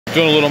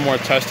Doing a little more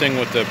testing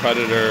with the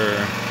Predator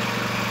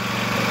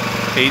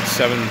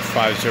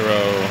 8750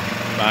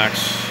 max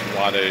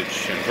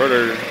wattage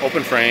inverter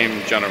open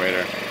frame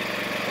generator.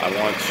 I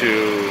want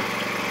to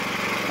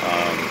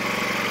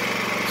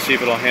see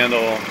if it'll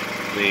handle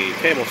the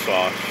table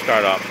saw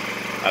startup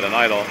at an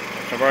idle.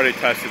 I've already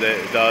tested it,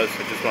 it does.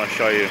 I just want to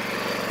show you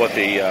what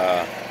the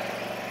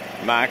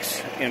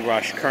max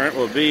inrush current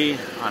will be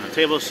on a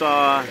table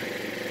saw.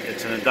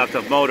 It's an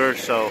inductive motor,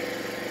 so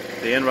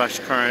the inrush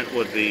current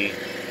would be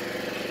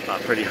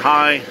pretty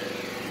high.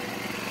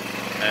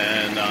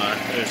 And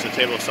there's the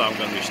table saw I'm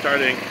going to be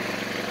starting.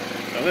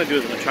 What I'm going to do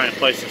is I'm going to try and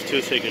place this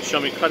too so you can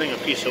show me cutting a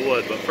piece of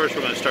wood, but first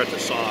we're going to start the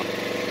saw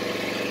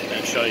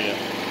and show you.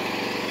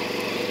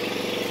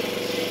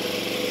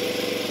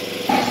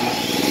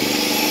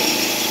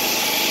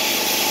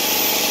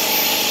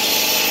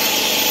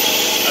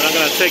 And I'm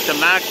going to take the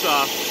max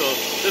off. So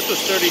this was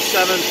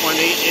 37.8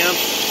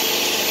 amps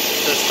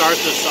to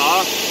start the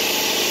saw.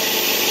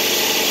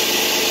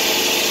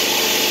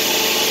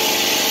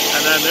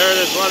 And then there it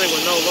is running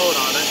with no load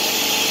on it.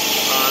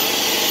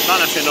 Not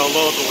necessarily no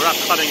load, but we're not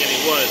cutting any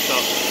wood. So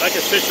I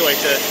can situate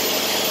this.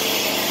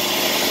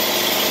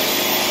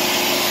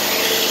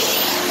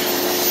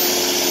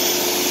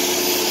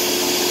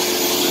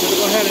 I'm going to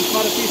go ahead and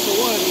cut a piece of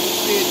wood and you can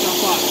see it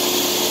jump up.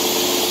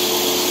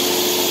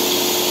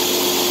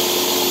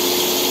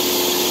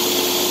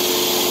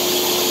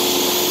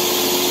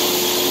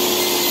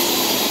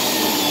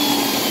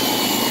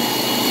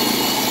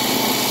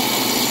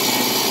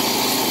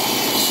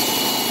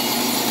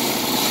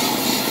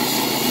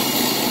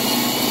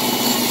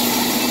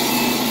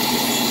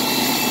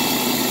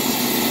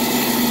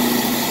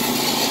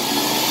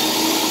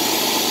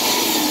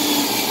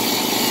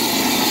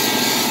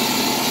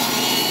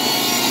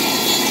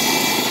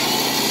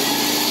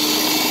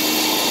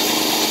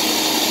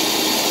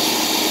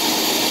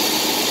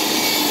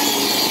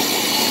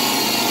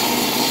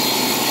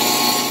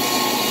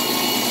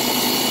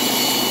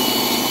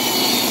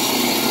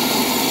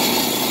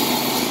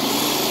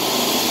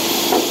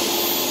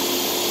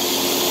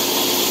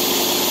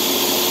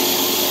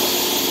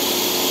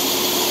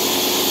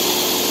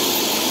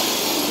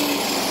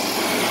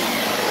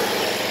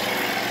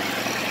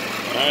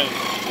 Alright,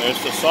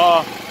 there's the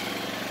saw.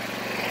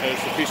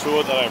 There's the piece of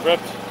wood that I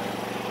ripped.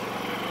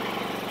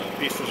 The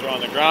pieces are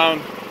on the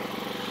ground.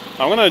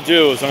 What I'm going to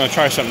do is I'm going to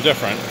try something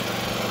different.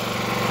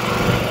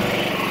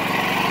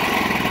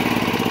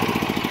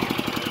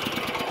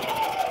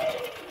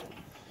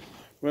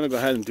 We're going to go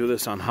ahead and do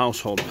this on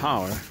household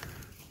power.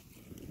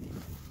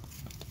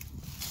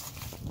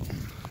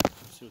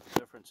 See what the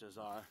differences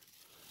are,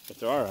 if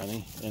there are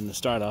any, in the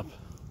startup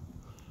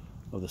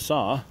of the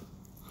saw.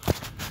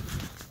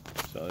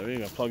 So there you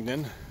go, plugged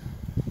in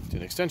to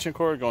the extension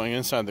cord going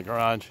inside the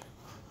garage.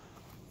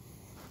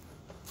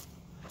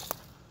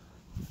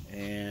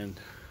 And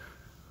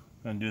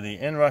I'm going to do the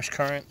inrush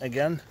current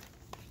again.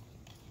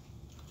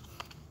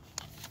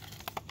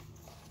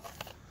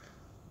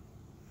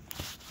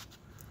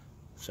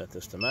 Set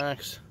this to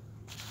max.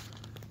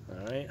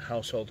 Alright,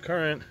 household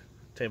current,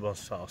 table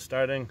saw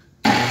starting.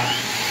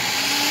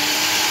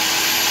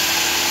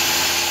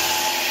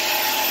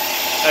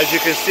 As you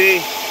can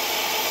see,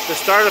 the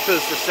startup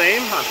is the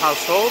same on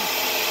household.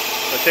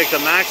 I take the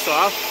max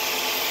off.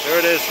 There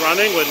it is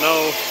running with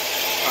no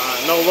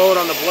load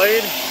on the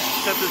blade.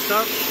 Set this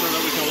up so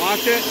that we can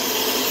watch it.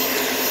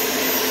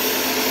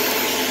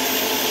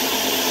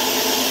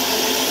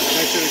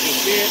 Make sure we can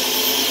see it.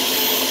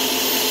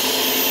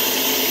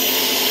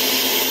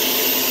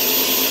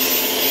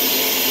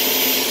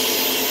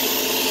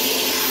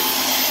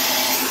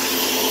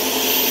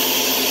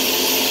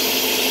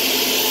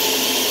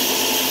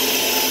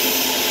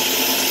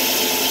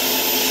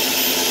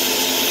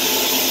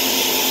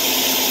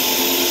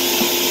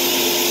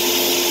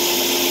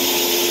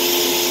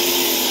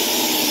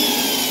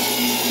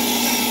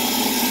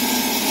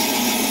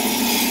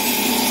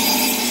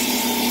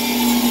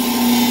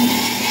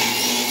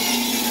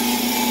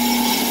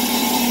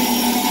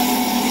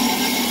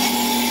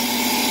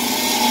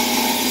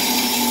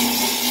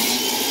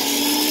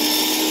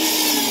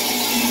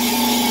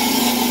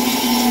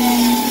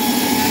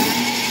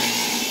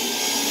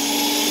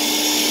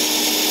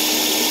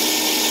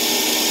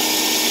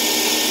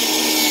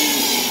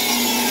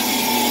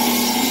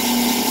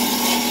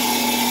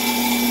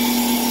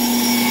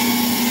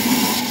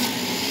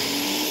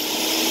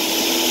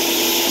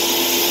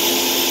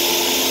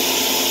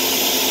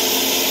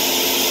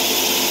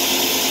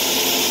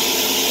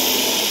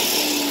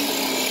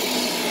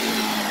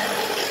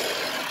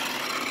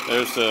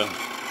 There's the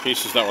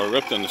pieces that were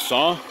ripped in the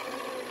saw.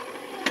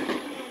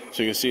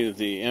 So you can see that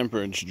the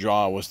amperage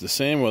draw was the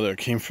same whether it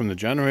came from the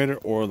generator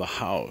or the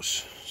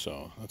house.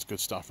 So that's good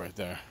stuff right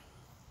there.